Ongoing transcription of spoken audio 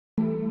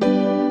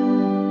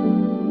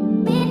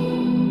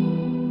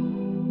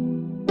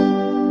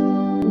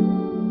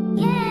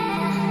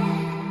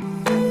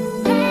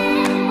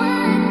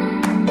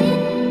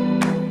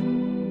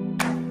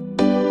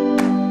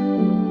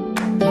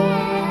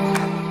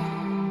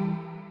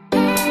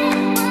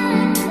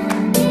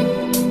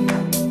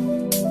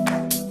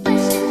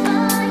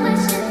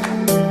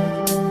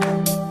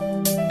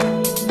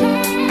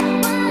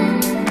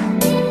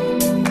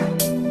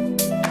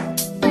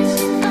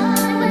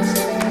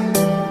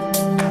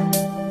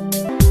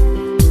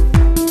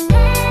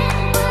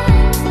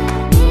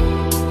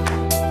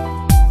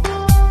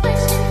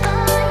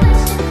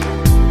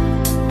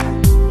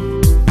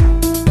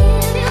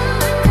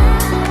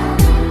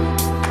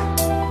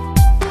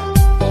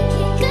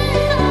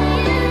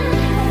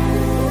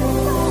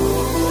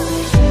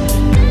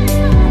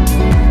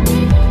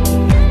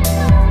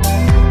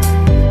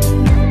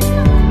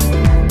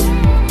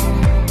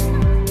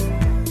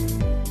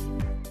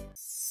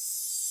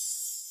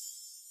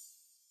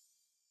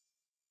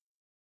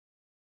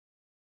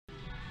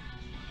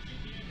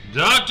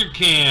Dr.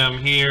 Kim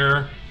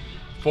here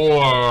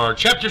for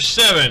Chapter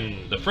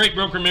 7, the Freight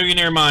Broker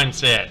Millionaire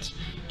Mindset.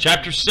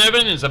 Chapter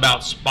 7 is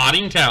about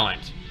spotting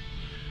talent.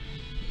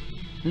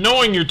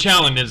 Knowing your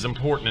talent is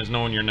important as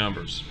knowing your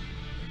numbers.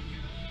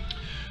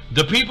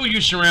 The people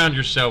you surround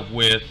yourself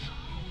with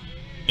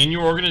in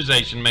your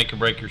organization make or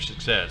break your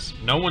success.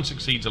 No one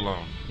succeeds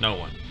alone. No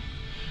one.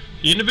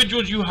 The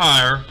individuals you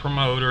hire,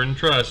 promote, or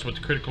entrust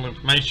with critical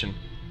information,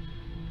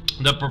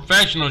 the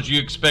professionals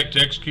you expect to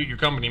execute your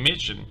company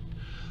mission,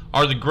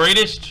 are the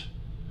greatest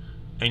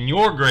and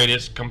your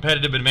greatest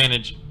competitive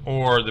advantage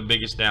or the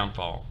biggest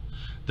downfall.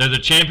 They're the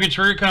champions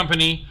for your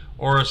company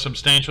or a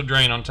substantial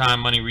drain on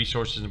time, money,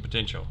 resources, and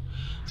potential.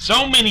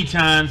 So many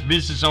times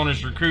business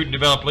owners recruit and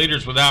develop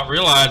leaders without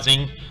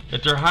realizing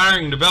that their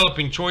hiring and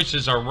developing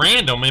choices are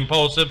random,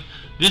 impulsive,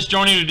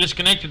 disjointed, or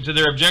disconnected to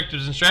their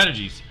objectives and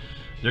strategies.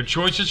 Their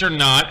choices are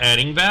not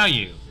adding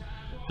value.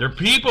 Their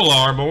people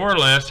are more or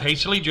less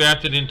hastily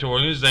drafted into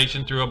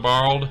organization through a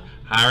borrowed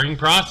hiring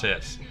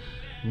process,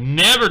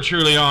 never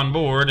truly on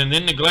board, and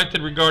then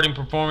neglected regarding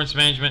performance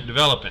management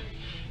development.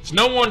 It's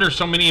no wonder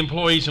so many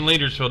employees and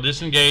leaders feel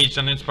disengaged,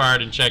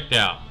 uninspired, and checked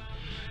out.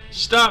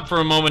 Stop for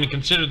a moment and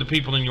consider the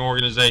people in your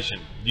organization.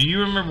 Do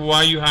you remember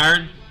why you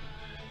hired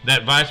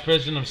that vice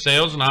president of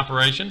sales and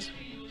operations?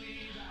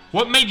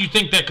 What made you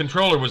think that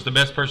controller was the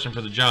best person for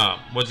the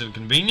job? Was it a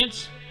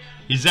convenience?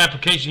 His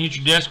application hit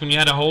your desk when you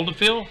had a hole to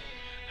fill?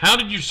 How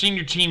did your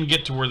senior team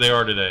get to where they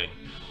are today?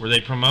 Were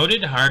they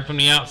promoted, hired from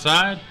the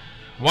outside?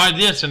 Why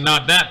this and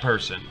not that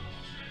person?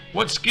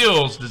 What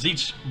skills does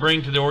each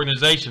bring to the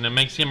organization that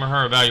makes him or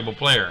her a valuable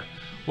player?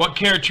 What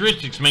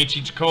characteristics makes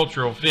each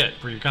cultural fit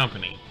for your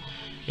company?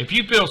 If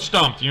you feel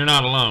stumped, you're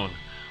not alone.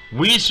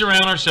 We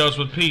surround ourselves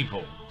with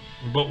people.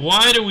 But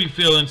why do we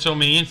feel in so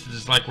many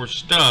instances like we're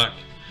stuck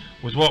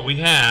with what we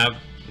have,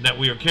 that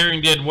we are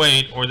carrying dead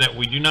weight, or that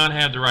we do not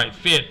have the right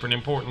fit for an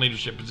important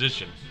leadership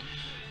position?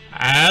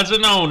 As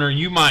an owner,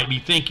 you might be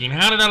thinking,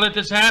 how did I let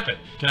this happen?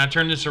 Can I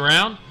turn this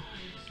around?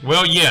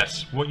 Well,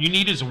 yes. What you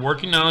need is a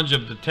working knowledge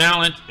of the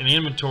talent and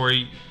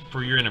inventory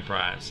for your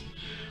enterprise.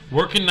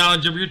 Working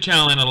knowledge of your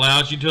talent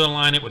allows you to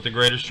align it with a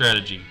greater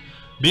strategy.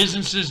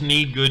 Businesses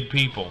need good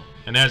people,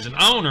 and as an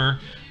owner,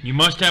 you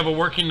must have a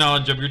working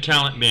knowledge of your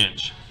talent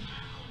bench.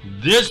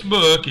 This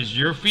book is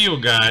your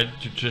field guide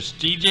to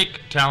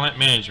strategic talent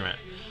management,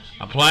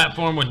 a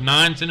platform with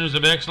 9 centers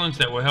of excellence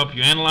that will help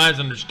you analyze,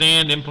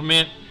 understand,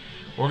 implement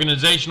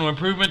organizational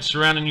improvements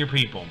surrounding your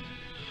people.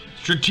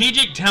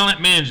 Strategic talent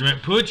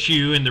management puts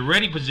you in the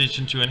ready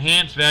position to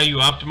enhance value,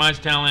 optimize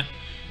talent,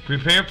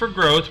 prepare for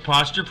growth,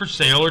 posture for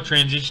sale, or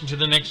transition to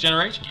the next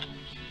generation.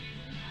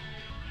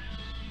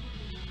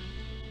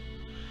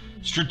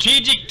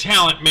 Strategic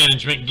talent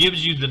management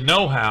gives you the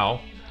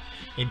know-how,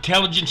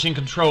 intelligence, and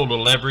control to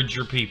leverage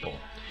your people.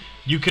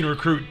 You can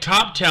recruit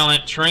top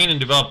talent, train and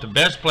develop the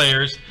best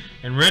players,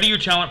 and ready your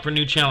talent for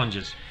new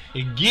challenges.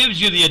 It gives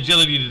you the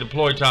agility to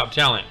deploy top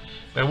talent.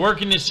 By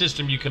working this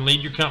system, you can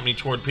lead your company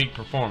toward peak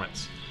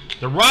performance.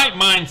 The right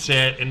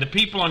mindset and the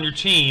people on your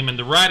team and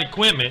the right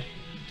equipment,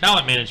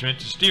 talent management,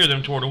 to steer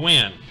them toward a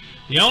win.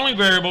 The only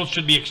variables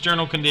should be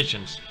external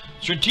conditions.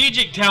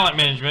 Strategic talent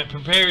management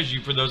prepares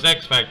you for those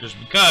X factors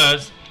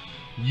because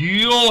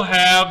you'll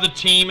have the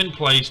team in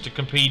place to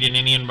compete in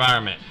any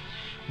environment.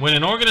 When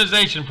an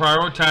organization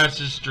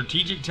prioritizes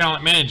strategic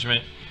talent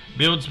management,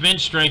 builds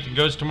bench strength, and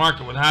goes to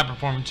market with a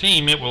high-performing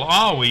team, it will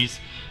always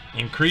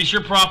increase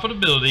your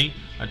profitability,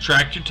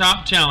 attract your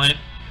top talent,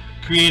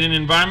 create an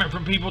environment for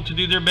people to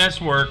do their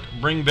best work,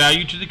 bring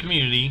value to the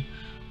community,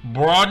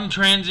 broaden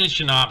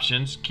transition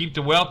options, keep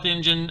the wealth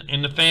engine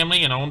in the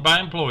family and owned by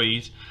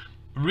employees,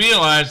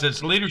 realize that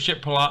its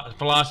leadership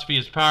philosophy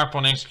is powerful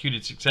and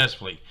executed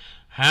successfully.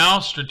 How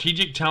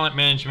strategic talent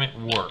management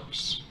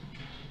works.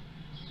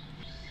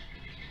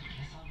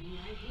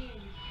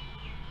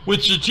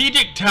 With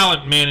strategic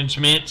talent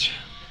management,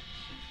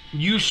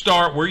 you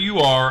start where you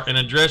are and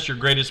address your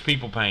greatest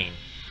people pain.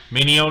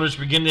 Many owners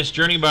begin this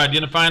journey by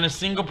identifying a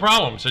single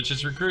problem, such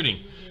as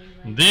recruiting.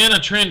 Then a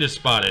trend is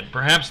spotted.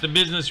 Perhaps the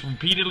business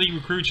repeatedly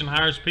recruits and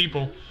hires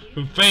people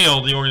who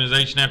fail the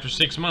organization after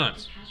 6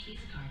 months.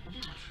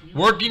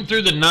 Working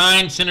through the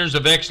 9 centers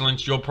of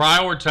excellence, you'll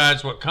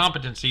prioritize what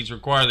competencies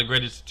require the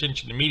greatest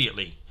attention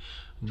immediately.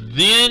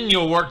 Then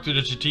you'll work through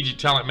the strategic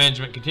talent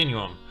management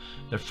continuum.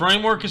 The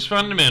framework is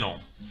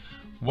fundamental.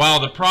 While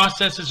the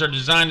processes are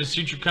designed to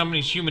suit your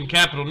company's human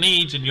capital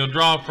needs, and you'll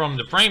draw from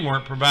the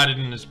framework provided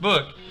in this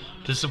book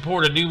to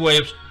support a new way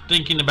of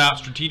thinking about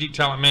strategic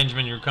talent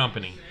management in your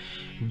company.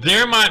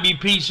 There might be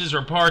pieces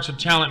or parts of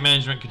talent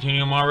management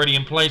continuum already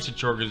in place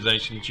at your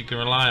organization that you can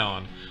rely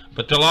on,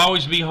 but there'll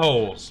always be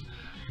holes.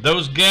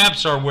 Those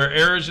gaps are where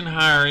errors in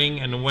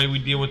hiring and the way we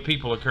deal with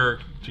people occur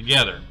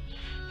together.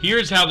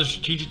 Here's how the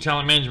strategic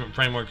talent management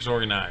framework is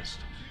organized.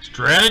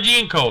 Strategy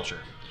and culture.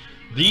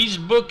 These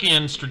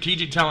bookend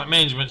strategic talent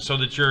management so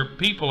that your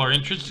people are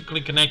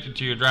intrinsically connected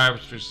to your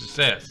drivers for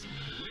success.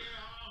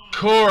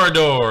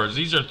 Corridors.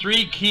 These are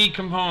 3 key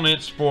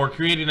components for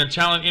creating a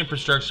talent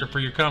infrastructure for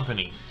your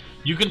company.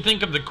 You can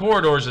think of the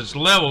corridors as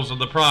levels of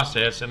the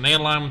process, and they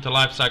align with the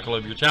life cycle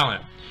of your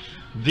talent.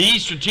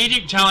 These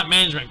strategic talent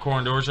management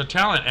corridors are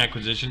talent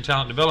acquisition,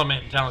 talent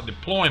development, and talent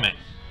deployment.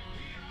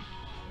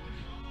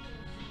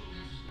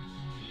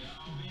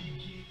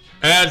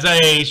 As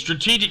a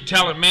strategic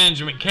talent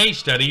management case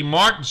study,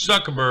 Mark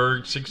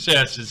Zuckerberg's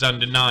success is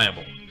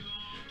undeniable.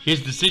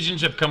 His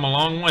decisions have come a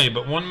long way,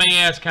 but one may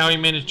ask how he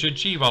managed to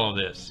achieve all of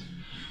this.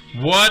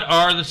 What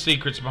are the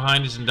secrets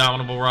behind his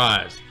indomitable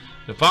rise?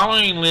 The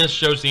following list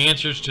shows the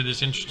answers to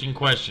this interesting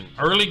question.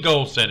 Early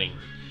goal setting.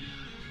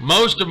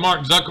 Most of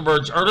Mark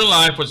Zuckerberg's early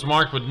life was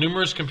marked with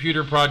numerous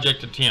computer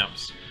project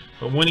attempts,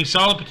 but when he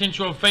saw the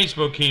potential of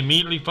Facebook, he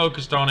immediately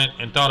focused on it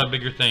and thought of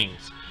bigger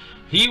things.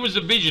 He was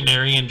a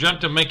visionary and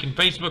dreamt of making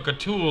Facebook a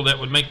tool that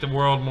would make the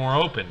world more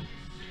open.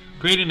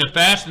 Creating a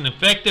fast and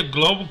effective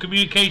global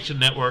communication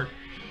network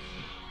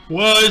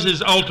was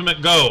his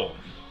ultimate goal.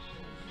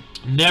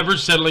 Never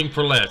settling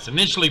for less.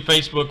 Initially,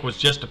 Facebook was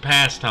just a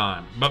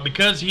pastime, but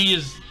because of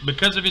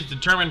his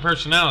determined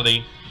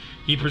personality,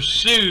 he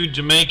pursued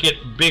to make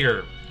it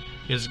bigger.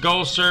 His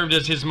goal served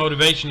as his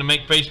motivation to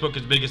make Facebook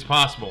as big as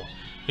possible.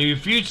 He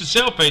refused to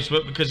sell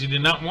Facebook because he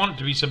did not want it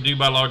to be subdued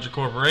by a larger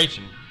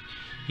corporation.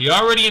 He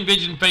already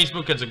envisioned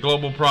Facebook as a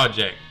global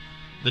project.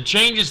 The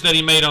changes that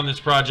he made on this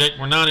project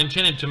were not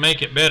intended to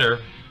make it better.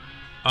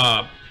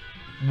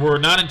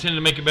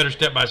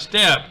 Step by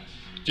step.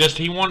 Just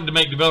he wanted to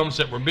make developments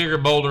that were bigger,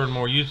 bolder, and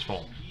more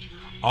useful.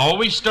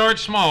 Always start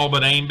small,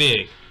 but aim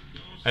big.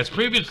 As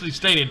previously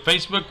stated,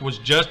 Facebook was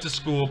just a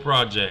school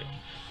project.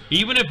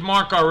 Even if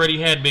Mark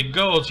already had big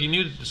goals, he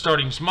knew that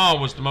starting small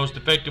was the most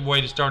effective way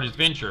to start his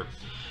venture.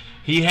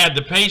 He had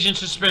the patience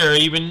to spare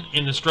even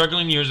in the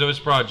struggling years of his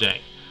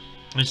project.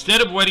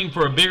 Instead of waiting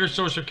for a bigger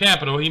source of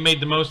capital, he made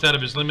the most out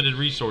of his limited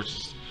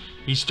resources.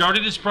 He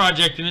started his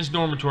project in his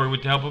dormitory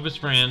with the help of his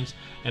friends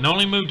and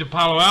only moved to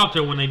Palo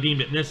Alto when they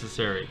deemed it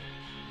necessary.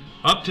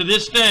 Up to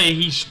this day,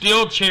 he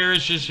still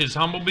cherishes his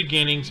humble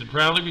beginnings and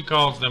proudly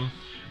recalls them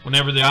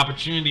whenever the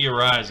opportunity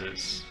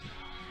arises.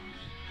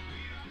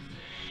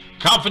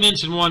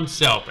 Confidence in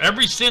oneself.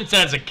 Ever since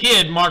as a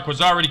kid, Mark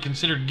was already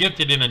considered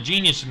gifted and a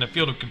genius in the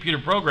field of computer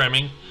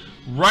programming.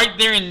 Right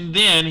there and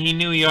then, he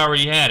knew he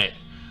already had it.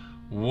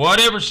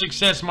 Whatever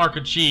success Mark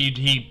achieved,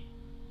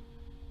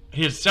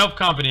 his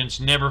self-confidence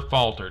never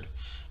faltered.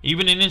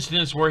 Even in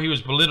incidents where he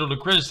was belittled or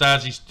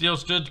criticized, he still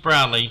stood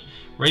proudly,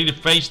 ready to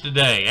face the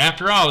day.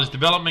 After all, his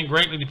development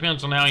greatly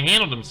depends on how he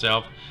handled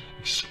himself,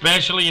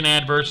 especially in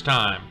adverse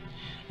time.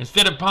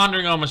 Instead of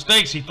pondering on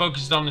mistakes, he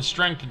focused on his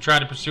strength and tried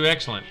to pursue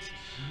excellence.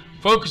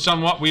 Focus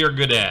on what we are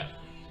good at.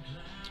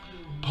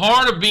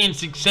 Part of being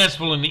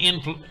successful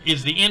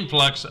is the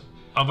influx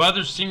of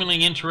other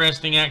seemingly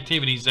interesting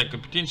activities that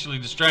could potentially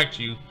distract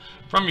you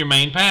from your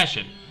main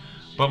passion.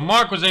 But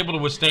Mark was able to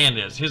withstand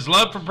this. His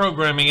love for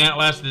programming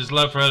outlasted his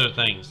love for other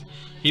things.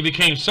 He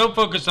became so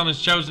focused on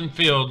his chosen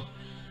field,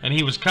 and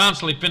he was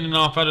constantly fending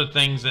off other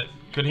things that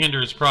could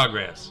hinder his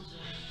progress.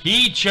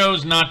 He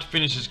chose not to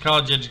finish his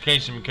college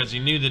education because he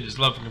knew that his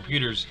love for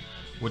computers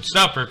would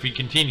suffer if he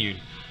continued.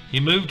 He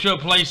moved to a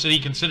place that he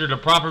considered a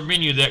proper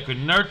venue that could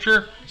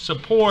nurture,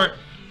 support,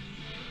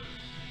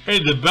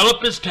 and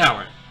develop his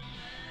talent.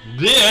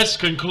 This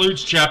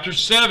concludes Chapter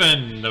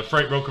 7, The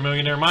Freight Broker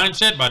Millionaire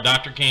Mindset by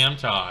Dr. Cam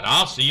Todd.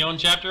 I'll see you on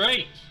Chapter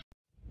 8.